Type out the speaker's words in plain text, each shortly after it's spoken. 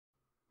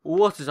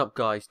What is up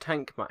guys,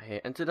 Tank Matt here,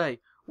 and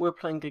today we're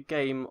playing a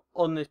game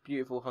on this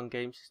beautiful Hunger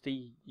Games. It's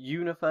the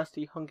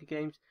University Hunger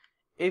Games.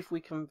 If we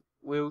can,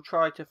 we'll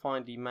try to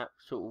find the map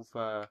sort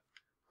of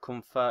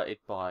converted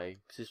by,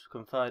 because it's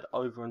converted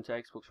over onto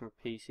Xbox from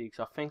PC,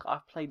 because I think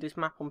I've played this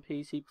map on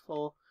PC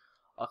before.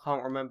 I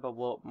can't remember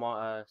what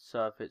my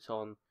server it's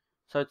on.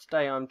 So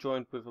today I'm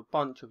joined with a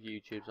bunch of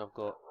YouTubers. I've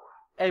got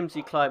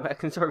MZ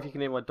Climax, and sorry if you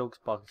can hear my dogs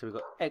barking, so we've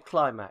got Ed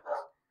Climax,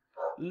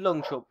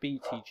 Longshot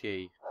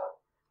BTG,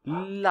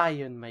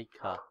 Lion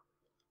Maker,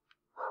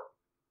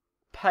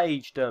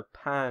 Paige the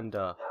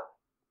Panda.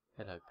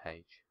 Hello,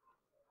 Paige.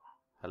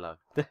 Hello.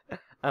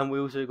 And we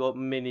also got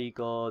Mini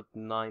God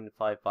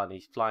 95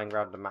 bunnies flying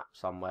around the map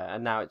somewhere,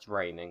 and now it's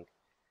raining.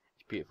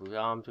 It's beautiful.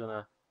 I'm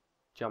gonna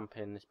jump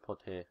in this pod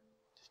here.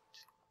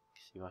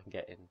 Just see if I can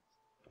get in.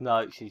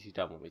 No, she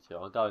don't want me to.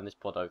 I'll go in this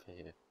pod over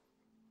here.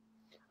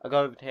 I'll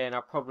go over here and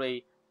I'll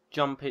probably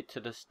jump it to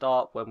the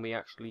start when we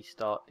actually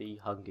start the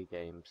Hunger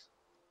Games.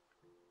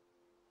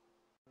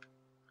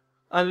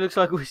 And it looks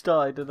like we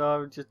started, and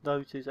I just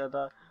noticed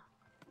that.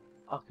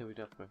 Okay, we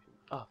do have permission.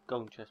 Oh,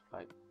 golden chest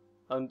plate.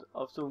 And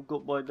I've still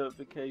got my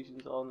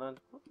notifications on, and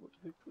what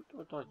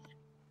did I?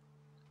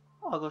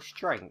 Oh, I got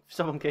strength.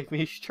 Someone gave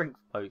me a strength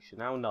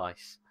potion. How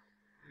nice.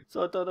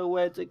 So I don't know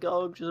where to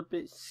go. I'm just a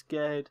bit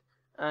scared.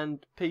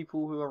 And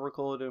people who are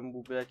recording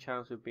will be their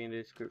channels will be in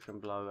the description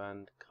below.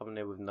 And coming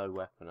in with no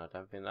weapon, I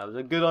don't think that was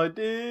a good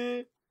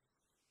idea.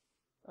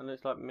 And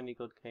looks like Mini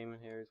God came in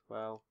here as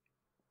well.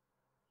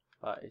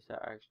 But is there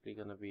actually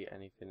going to be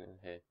anything in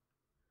here?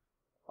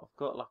 I've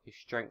got like a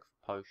strength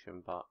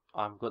potion, but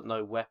I've got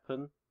no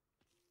weapon.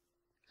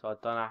 So I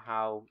don't know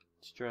how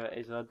strong it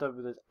is, and I don't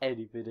think there's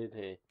anything in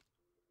here.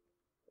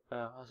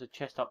 There's a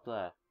chest up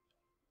there.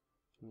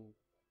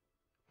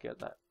 Get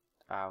that.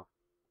 Ow.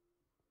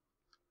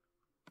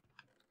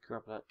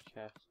 Grab that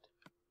chest.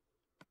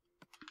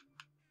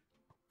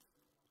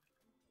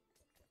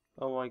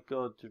 Oh my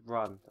god, to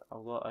run.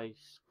 I've got a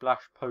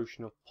splash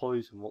potion of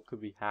poison. What could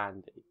be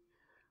handy?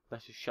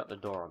 Let's just shut the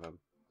door on them.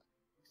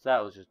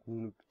 That was just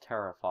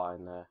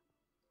terrifying there.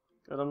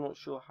 And I'm not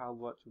sure how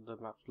much of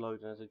the map's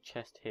loading. There's a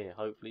chest here.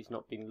 Hopefully it's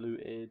not been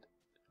looted.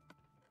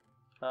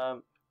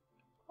 Stone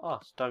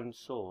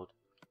sword.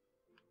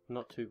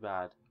 Not too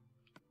bad.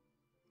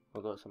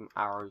 I've got some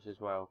arrows as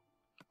well.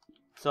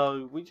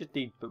 So we just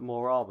need a bit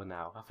more armor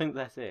now. I think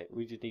that's it.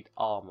 We just need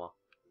armor.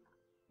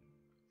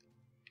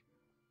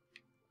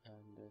 And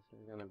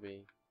there's gonna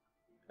be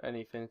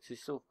anything.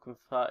 It's sort of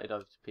converted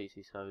over to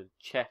PC, so the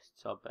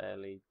chests are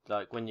barely,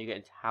 like when you get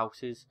into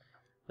houses,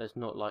 there's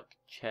not like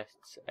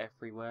chests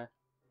everywhere.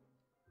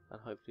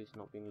 And hopefully it's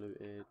not being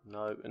looted.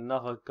 No,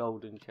 another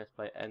golden chest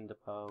plate, ender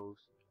pearls,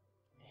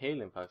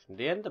 healing potion.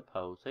 The ender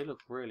pearls, they look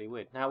really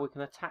weird. Now we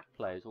can attack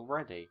players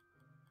already.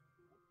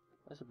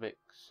 That's a bit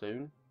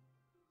soon.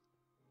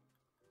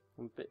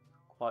 I'm a bit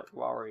quite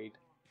worried.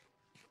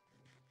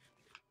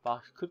 But I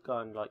could go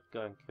and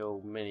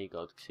kill Mini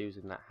God because he was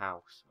in that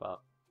house, but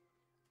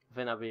I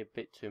think that'd be a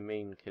bit too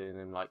mean killing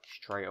him like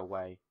straight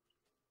away.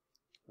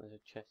 There's a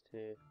chest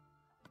here.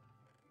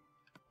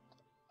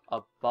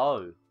 A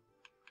bow.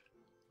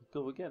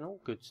 God, we're getting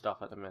all good stuff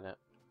at the minute.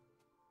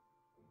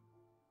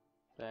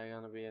 Is there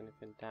gonna be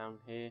anything down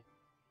here?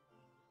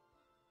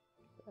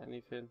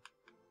 Anything?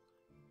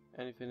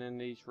 Anything in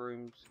these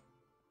rooms?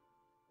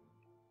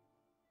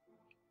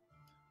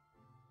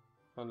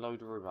 Unload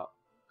the room up.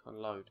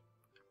 Unload.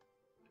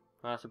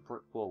 That's a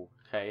brick wall.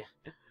 Okay.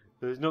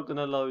 It's not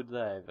gonna load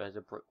there if there's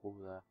a brick wall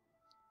there.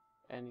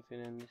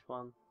 Anything in this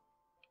one?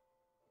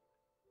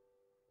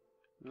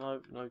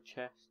 No, no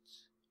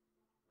chests.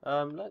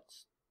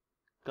 Let's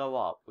go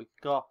up. We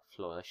could go up the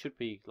floor. There should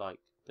be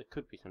there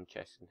could be some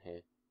chests in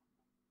here.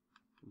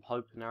 I'm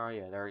hoping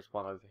there is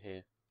one over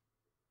here.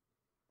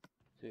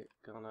 Is it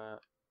gonna?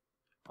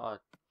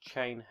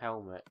 Chain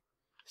helmet.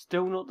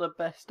 Still not the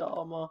best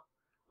armor.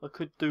 I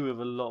could do with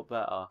a lot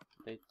better.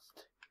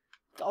 It's.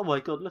 Oh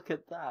my god! Look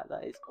at that.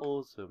 That is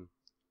awesome.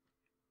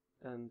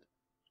 And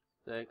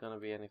is there gonna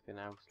be anything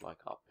else like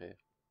up here?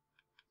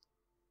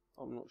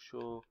 I'm not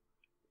sure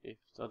if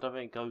I don't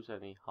think it goes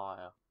any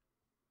higher.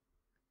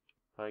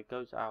 But it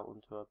goes out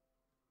onto a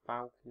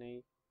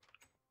balcony.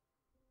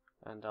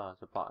 And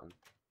there's a button.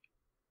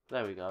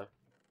 There we go.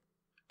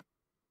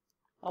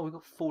 Oh, we've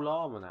got full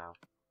armor now.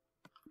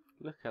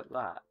 Look at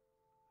that.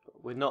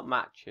 But we're not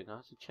matching.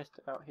 There's a chest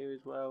out here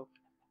as well.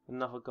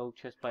 Another gold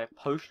chest plate. A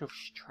potion of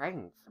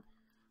strength.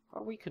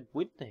 Oh, we could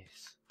win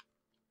this.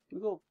 We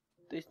got.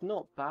 It's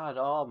not bad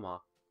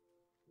armor.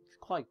 It's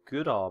quite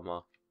good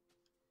armor.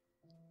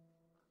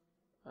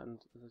 And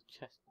the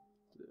chest.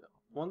 I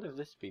wonder if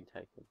this has been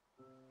taken.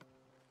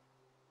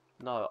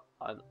 No,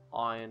 an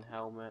iron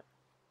helmet.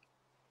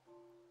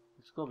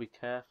 It's got to be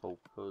careful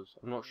because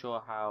I'm not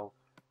sure how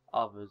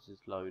others is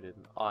loaded.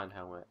 Iron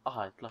helmet.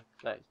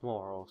 That's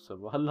more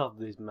awesome. I love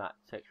this map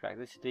texture pack.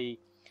 This is the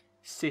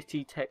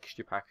city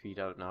texture pack if you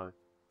don't know.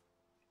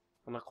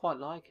 And I quite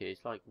like it.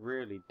 It's like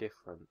really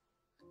different.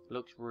 It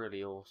looks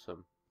really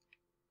awesome.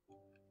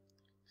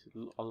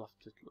 I love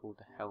just all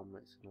the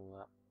helmets and all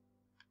that.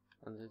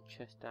 And the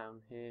chest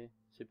down here,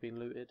 has it been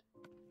looted?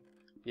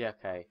 Yeah,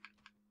 okay.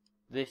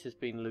 This has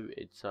been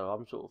looted, so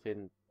I'm sort of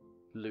in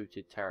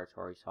looted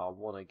territory, so I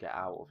want to get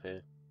out of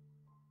here.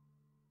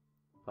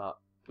 But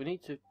we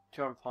need to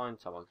try and find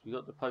someone, because we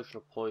got the potion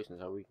of poison,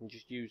 so we can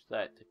just use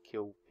that to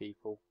kill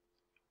people.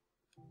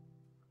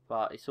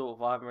 But it's sort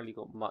of, I haven't really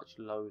got much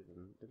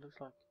loading. It looks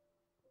like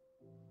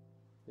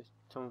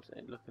someone's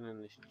looking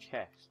in this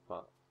chest,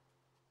 but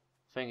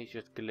I think it's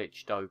just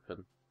glitched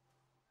open.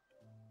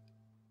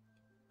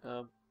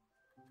 Okay,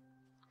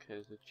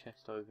 there's a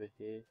chest over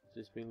here. Has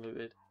this been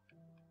looted?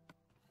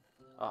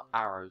 Oh,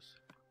 arrows.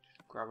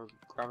 Just grab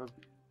a.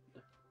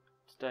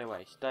 Stay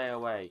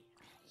away,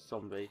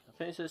 zombie. I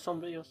think it's a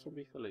zombie or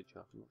zombie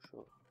villager, I'm not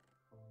sure.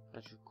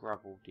 Let's just grab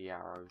all the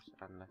arrows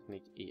and let's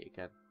need to eat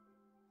again.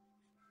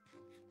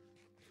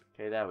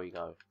 Okay, there we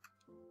go.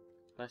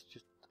 Let's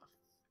just...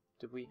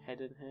 Did we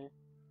head in here?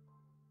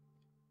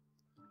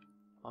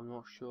 I'm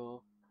not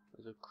sure.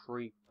 There's a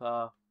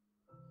creeper.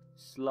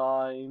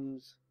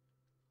 Slimes.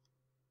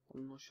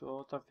 I'm not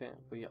sure. I don't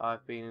think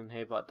I've been in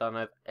here, but I don't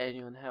know if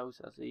anyone else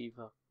has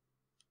either.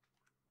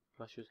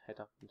 Let's just head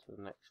up into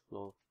the next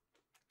floor.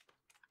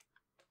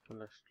 And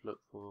let's look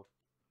for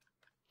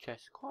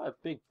chests. Quite a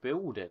big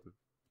building.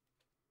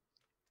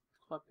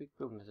 Quite a big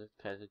building.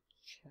 There's a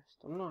chest.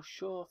 I'm not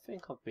sure. I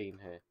think I've been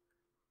here.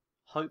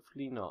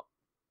 Hopefully not.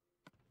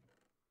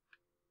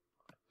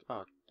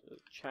 Oh,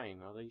 chain.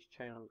 Are these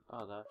chain?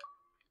 Oh,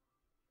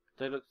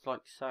 they look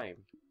like the same.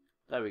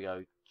 There we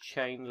go.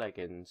 Chain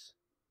leggings.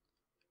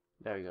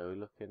 There we go.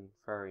 Looking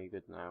very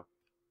good now.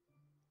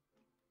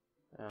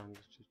 And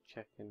just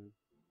checking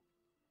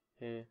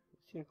here. It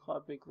seems quite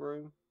a big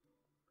room.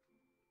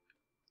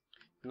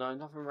 No,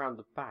 nothing around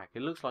the back.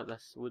 It looks like there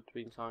would have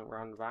been something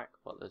around the back,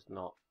 but there's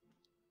not.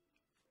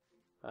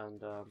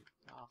 And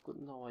I've got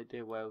no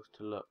idea where else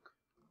to look.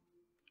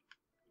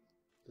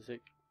 Does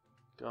it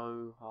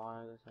go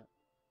higher? Does it?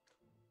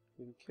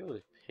 We can kill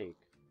this pig.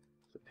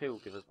 The pig will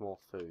give us more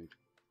food,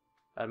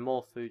 and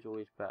more food's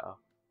always better.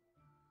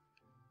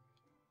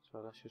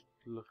 So let's just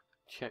look,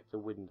 check the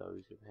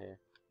windows in here,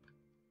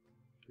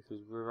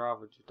 because we're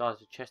rather just. Oh,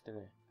 there's a chest in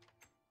here.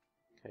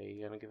 Okay,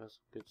 you're gonna give us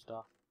good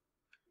stuff.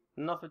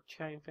 Another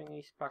chain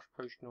thingy, splash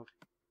potion of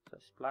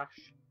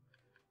splash.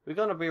 We're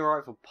gonna be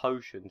alright for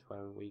potions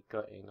when we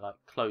get in like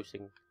close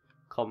in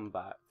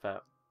combat.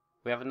 But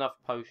we have enough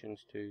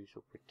potions to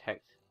sort of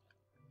protect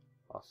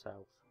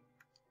ourselves.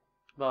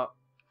 But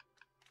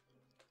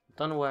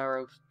don't know where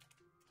else.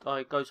 Oh,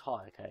 it goes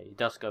higher. Okay, it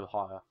does go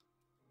higher.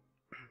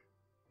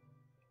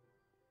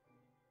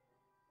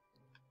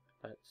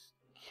 Let's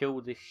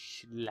kill this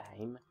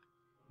slime.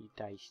 You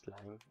die,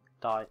 slime.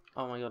 Die.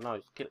 Oh my god, no!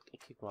 It's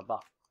kicking my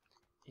butt.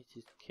 It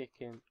is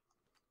kicking.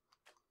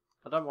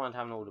 I don't mind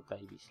having all the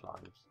baby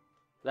slimes.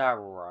 They're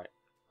alright.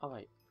 Oh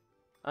wait.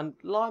 And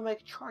Lime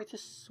try to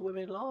swim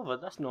in lava.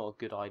 That's not a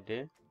good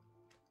idea.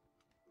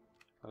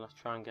 And let's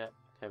try and get...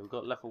 Okay, we've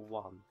got level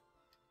 1.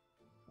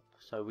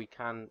 So we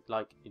can,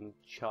 like,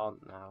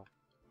 enchant now.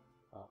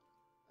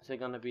 Is there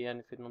going to be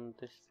anything on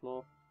this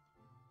floor?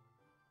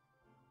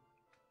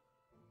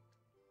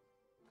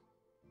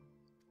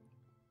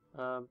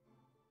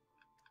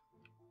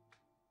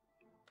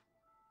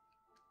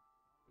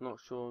 Not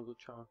sure. We'll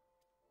try.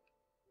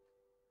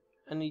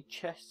 Any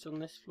chests on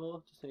this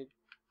floor?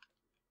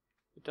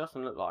 It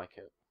doesn't look like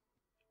it.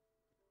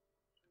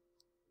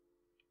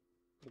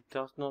 It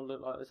does not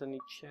look like there's any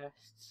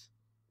chests.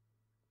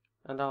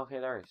 And oh,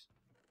 here there is.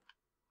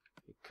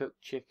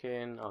 Cooked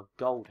chicken, a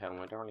gold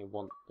helmet. I only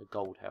want the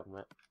gold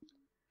helmet.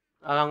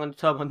 And I'm going to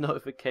turn my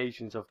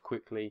notifications off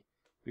quickly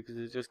because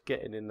it's just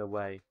getting in the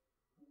way.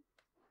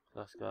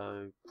 Let's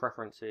go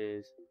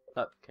preferences,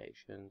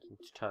 notifications, and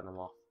just turn them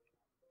off.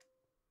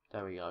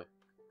 There we go.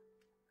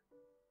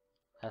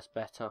 That's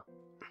better.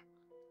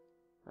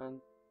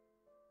 And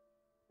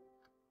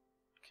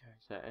okay,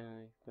 is there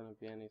going to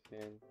be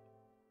anything?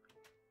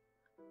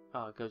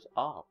 Oh, it goes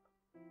up.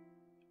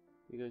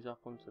 It goes up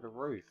onto the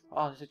roof.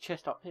 Oh, there's a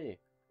chest up here.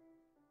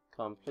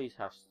 Come on, please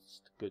have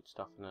good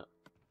stuff in it.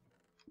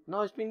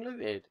 No, it's been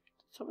looted.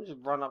 Someone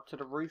just run up to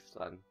the roof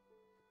then.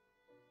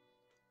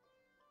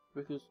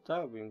 Because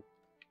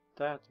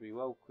they had to be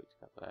well quick to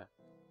get there.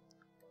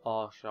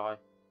 Oh, should I?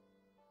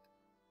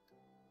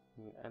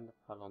 End the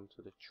pearl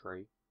onto the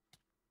tree.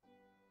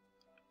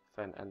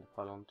 Then end the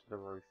pearl onto the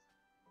roof.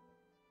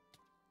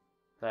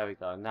 There we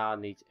go. Now I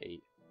need to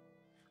eat.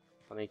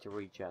 I need to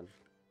regen.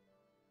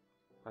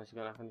 Is it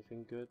gonna have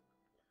anything good?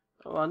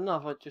 Oh,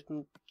 another just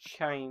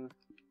chain.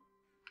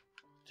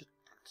 Just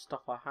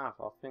stuff I have.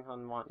 I think I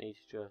might need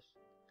to just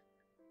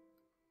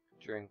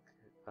drink,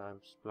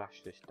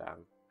 splash this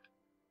down.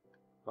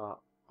 But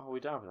oh, we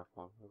don't have enough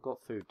one. I've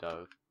got food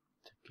though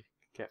to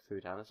get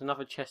food down. There's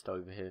another chest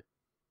over here.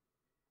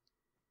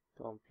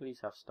 Come on, please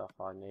have stuff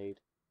I need.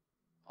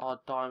 Oh,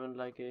 diamond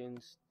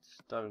leggings,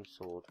 stone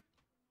sword.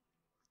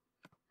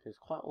 It's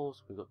quite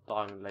awesome. We've got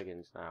diamond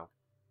leggings now.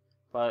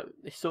 But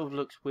it sort of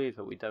looks weird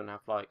that we don't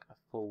have like a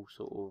full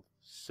sort of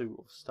suit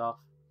of stuff.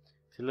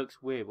 It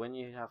looks weird when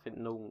you have it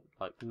normal.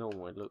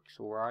 It looks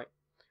alright.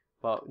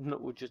 But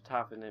not with just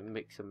having it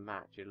mix and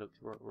match. It looks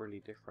really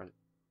different.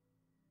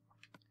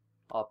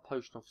 Our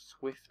potion of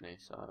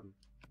swiftness. I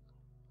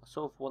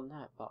sort of want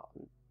that, but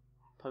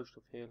potion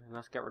of healing.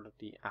 Let's get rid of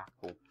the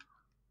apple.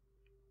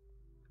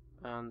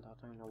 And I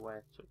don't know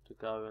where to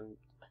go. And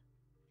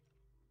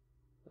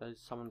there's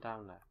someone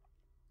down there.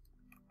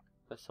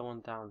 There's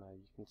someone down there.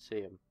 You can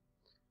see him.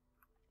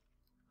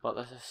 But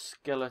there's a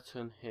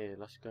skeleton here.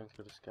 Let's go and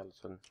kill the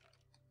skeleton.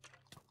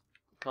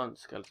 Can't the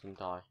skeleton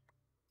die?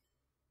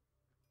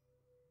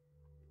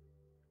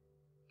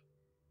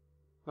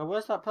 Now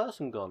where's that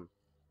person gone?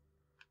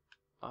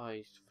 Oh,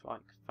 he's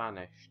like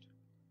vanished.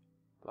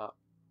 But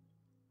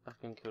I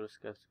can kill the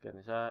skeleton again.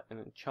 Is there an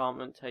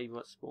enchantment table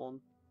at spawn?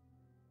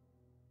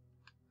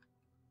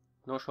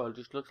 Not sure, it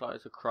just looks like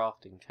it's a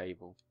crafting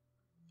table.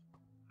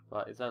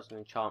 But if there's an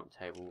enchantment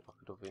table, I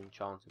could have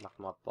enchanted like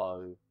my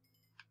bow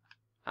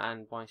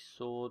and my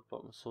sword,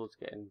 but my sword's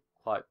getting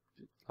quite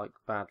like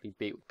badly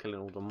beat with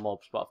killing all the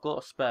mobs, but I've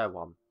got a spare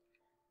one.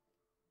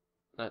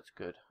 That's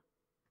good.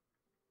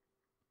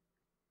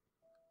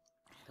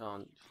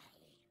 Can't.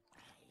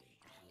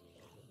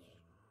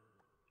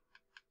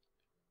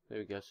 There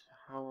we go. So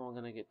how am I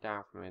going to get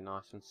down from here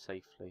nice and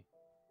safely?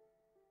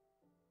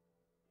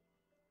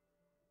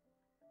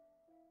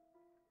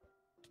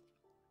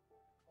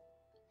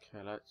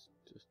 Okay, let's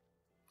just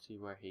see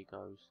where he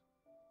goes.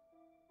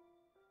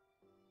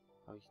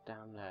 Oh, he's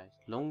down there.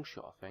 It's long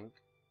shot, I think.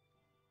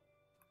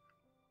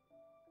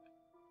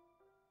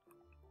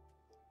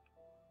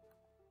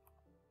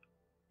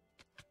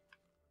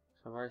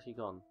 So where has he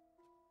gone?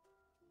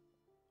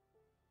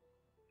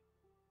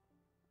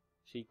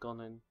 Is he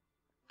gone in?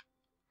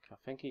 Okay, I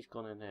think he's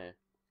gone in here.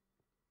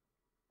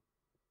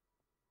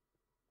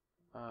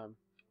 I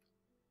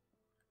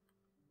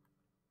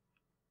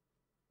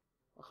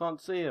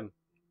can't see him.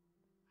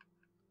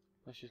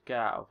 Let's just get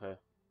out of here.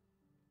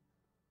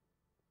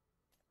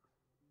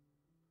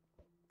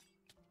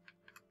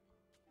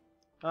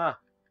 Ah!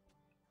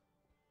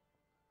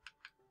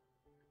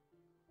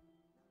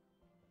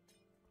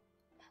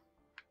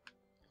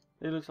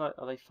 It looks like,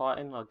 are they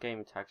fighting? Our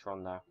game attacks are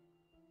on now.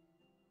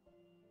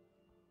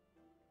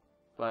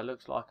 But it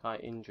looks like I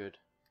injured.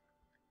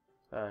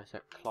 Is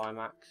that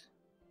Climax?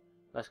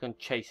 Let's go and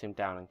chase him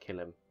down and kill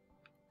him.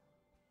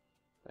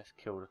 Let's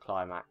kill the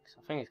Climax.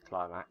 I think it's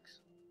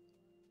Climax.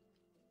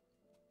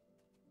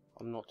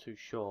 I'm not too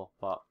sure,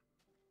 but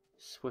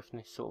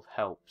swiftness sort of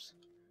helps.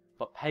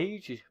 But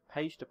Paige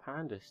the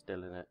Panda is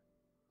still in it.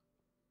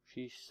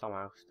 She's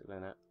somehow still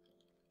in it.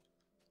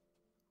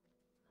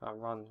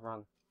 Run,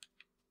 run.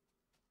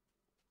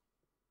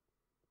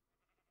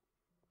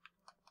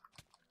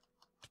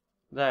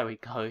 There we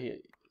go.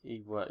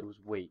 He was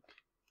weak.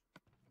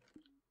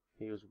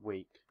 He was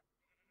weak.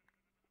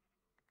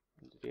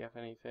 Did he have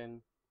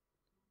anything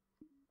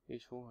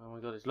useful? Oh my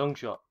god, it's long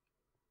shot.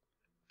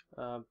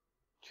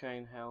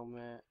 Chain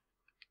helmet.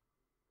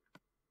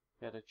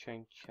 He had a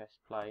chain chest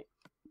plate.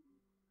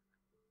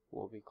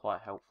 Will be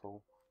quite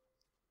helpful.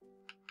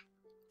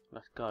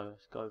 Let's go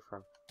for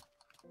him.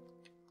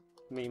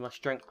 Me, my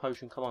strength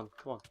potion, come on,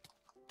 come on.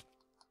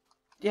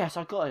 Yes,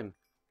 I got him!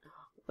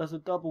 That's a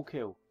double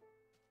kill.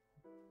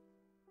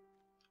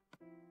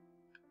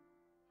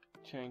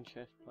 Chain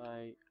chest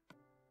plate,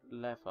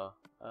 leather,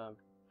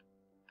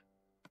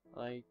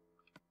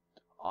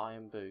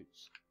 iron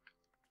boots.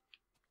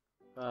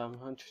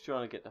 I'm just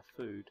trying to get the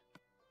food.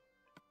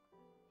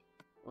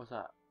 What's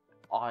that?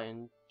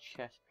 Iron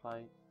chest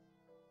plate.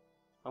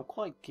 I'm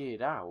quite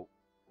geared out.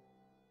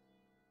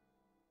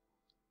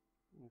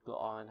 We've got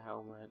iron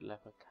helmet,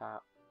 leather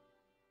cap.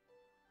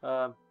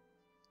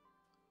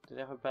 Do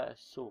they have a better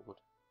sword?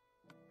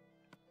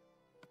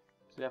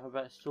 Do they have a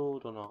better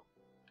sword or not?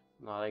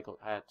 No, they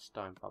had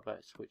stone, but I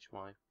better switch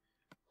mine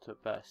to a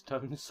better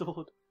stone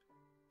sword.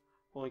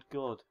 Oh my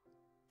god.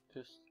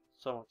 Just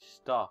so much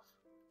stuff.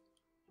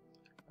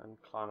 And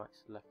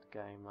Climax left the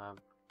game.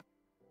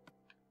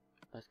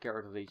 Let's get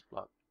rid of these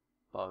black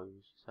bows.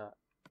 Is that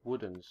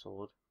wooden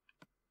sword?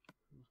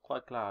 I'm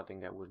quite glad I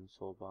didn't get a wooden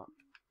sword, but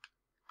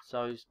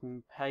so it's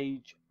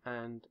Paige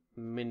and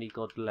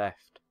Minigod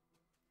left.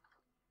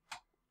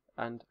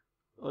 And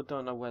I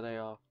don't know where they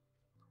are.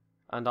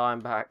 And I'm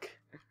back.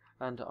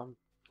 And I'm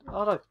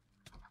oh no!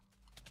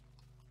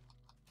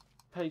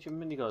 Paige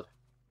and Minigod.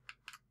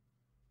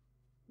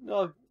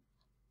 No!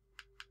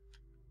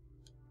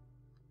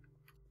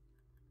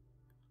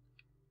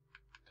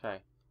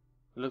 Okay.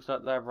 It looks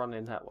like they're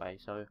running that way,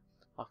 so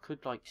I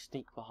could like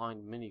sneak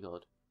behind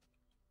Minigod.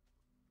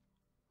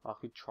 I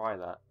could try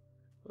that.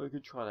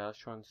 Let's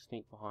try and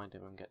sneak behind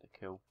him and get the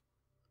kill.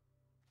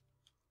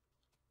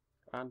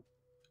 And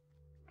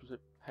was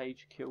it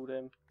Paige killed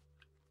him?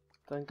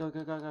 Then go.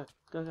 Go.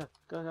 Go.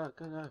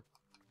 Come on.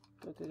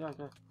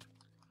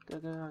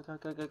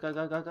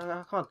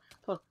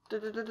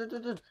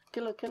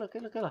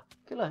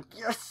 Kill.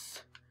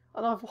 Yes!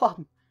 And I've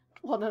won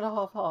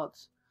 1.5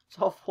 hearts.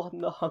 So I've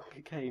won the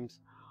Hunger Games.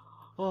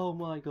 Oh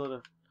my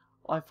god.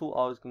 I thought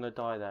I was gonna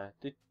die there.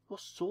 What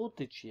sword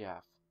did she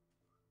have?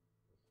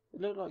 It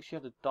looked like she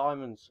had a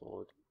diamond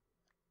sword.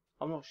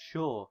 I'm not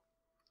sure.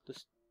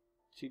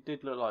 She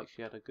did look like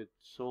she had a good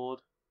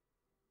sword,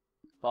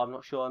 but I'm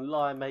not sure. And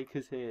Lion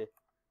Maker's here,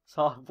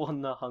 so I've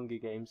won the Hunger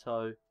Games.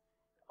 So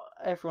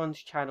everyone's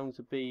channels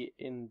will be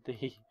in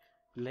the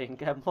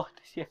link. And why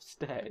does she have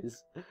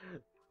stairs?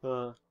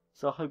 So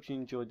I hope you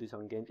enjoyed this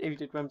Hunger Games. If you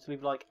did, remember to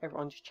leave a like.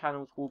 Everyone's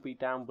channels will be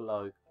down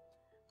below.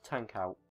 Tank out.